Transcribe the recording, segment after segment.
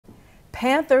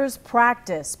Panthers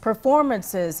practice,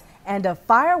 performances, and a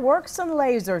fireworks and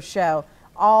laser show.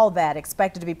 All that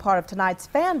expected to be part of tonight's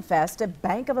Fan Fest at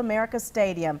Bank of America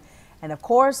Stadium. And of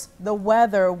course, the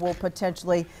weather will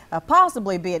potentially,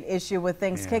 possibly be an issue with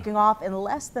things kicking off in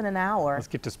less than an hour. Let's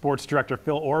get to Sports Director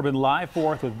Phil Orban live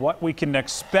for us with what we can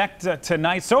expect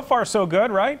tonight. So far, so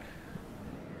good, right?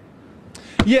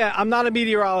 Yeah, I'm not a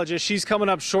meteorologist. She's coming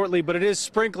up shortly, but it is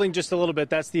sprinkling just a little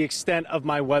bit. That's the extent of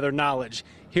my weather knowledge.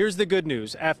 Here's the good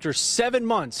news. After 7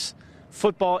 months,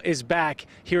 football is back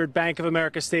here at Bank of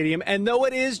America Stadium. And though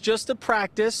it is just a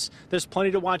practice, there's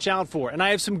plenty to watch out for. And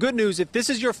I have some good news. If this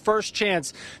is your first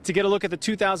chance to get a look at the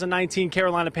 2019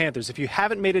 Carolina Panthers, if you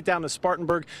haven't made it down to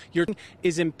Spartanburg, your team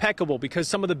is impeccable because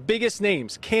some of the biggest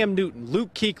names, Cam Newton,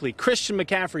 Luke Kuechly, Christian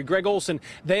McCaffrey, Greg Olsen,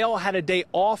 they all had a day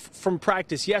off from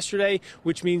practice yesterday,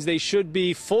 which means they should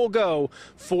be full go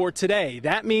for today.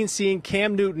 That means seeing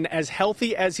Cam Newton as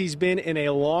healthy as he's been in a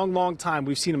long, long time.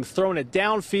 We've seen him throwing it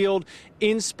downfield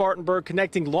in Spartanburg,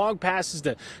 connecting long passes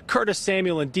to Curtis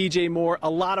Samuel and DJ Moore.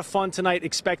 A lot of fun tonight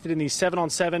expected in these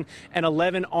 7-on-7 and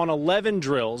 11-on-11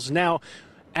 drills. Now,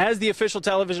 as the official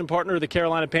television partner of the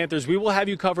Carolina Panthers, we will have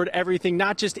you covered everything,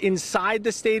 not just inside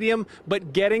the stadium,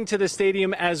 but getting to the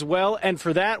stadium as well. And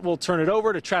for that, we'll turn it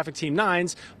over to Traffic Team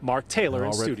 9's Mark Taylor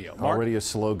in studio. Mark? Already a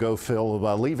slow go, Phil.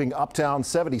 Leaving Uptown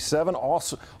 77,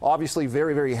 also obviously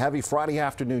very, very heavy Friday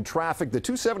afternoon traffic. The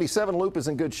 277 loop is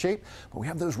in good shape, but we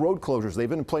have those road closures. They've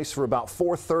been in place for about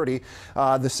 4:30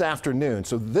 this afternoon.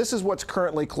 So this is what's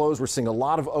currently closed. We're seeing a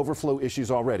lot of overflow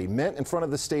issues already. Mint in front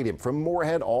of the stadium from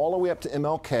Moorhead all the way up to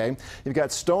MLK. You've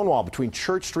got Stonewall between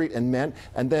Church Street and Mint,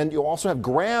 and then you also have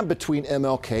Graham between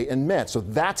MLK and Mint. So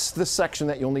that's the section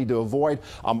that you'll need to avoid.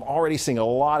 I'm already seeing a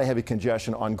lot of heavy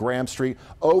congestion on Graham Street.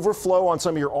 Overflow on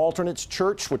some of your alternates.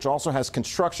 Church, which also has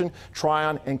construction,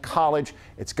 Tryon, and College.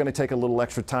 It's going to take a little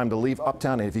extra time to leave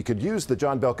Uptown, and if you could use the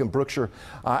John Belkin Brookshire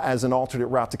as an alternate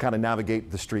route to kind of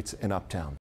navigate the streets in Uptown.